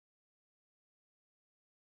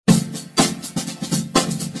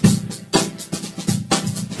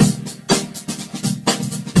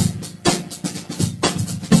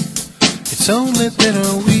It's only been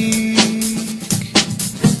a week.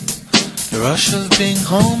 The rush of being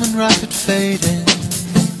home and rapid fading,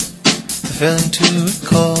 the failing to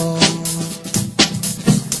recall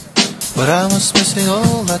what I was missing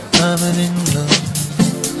all that time in England.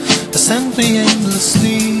 They sent me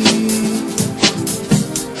aimlessly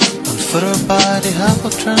on foot or by the help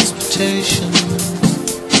of transportation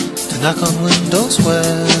to knock on windows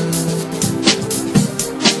where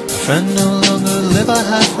a friend no longer lived. I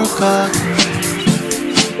had forgotten.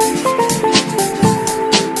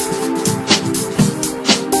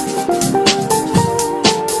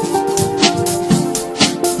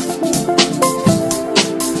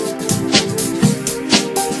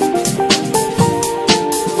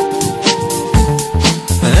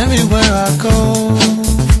 And everywhere I go,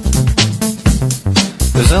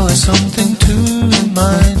 there's always something to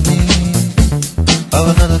remind me of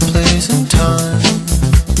another place and time,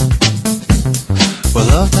 where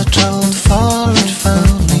love that traveled far had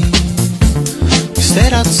found me. We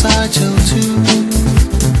stayed outside till 2,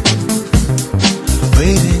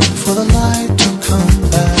 waiting for the light to come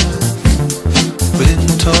back. We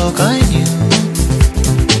didn't talk, I knew,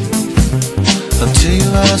 until you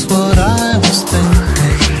asked what I was thinking.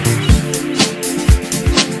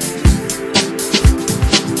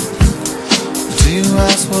 Until you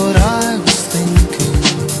asked what I was thinking.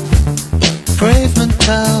 Brave men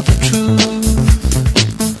tell the truth.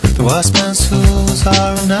 The wise man's tools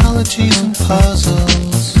are analogies and puzzles.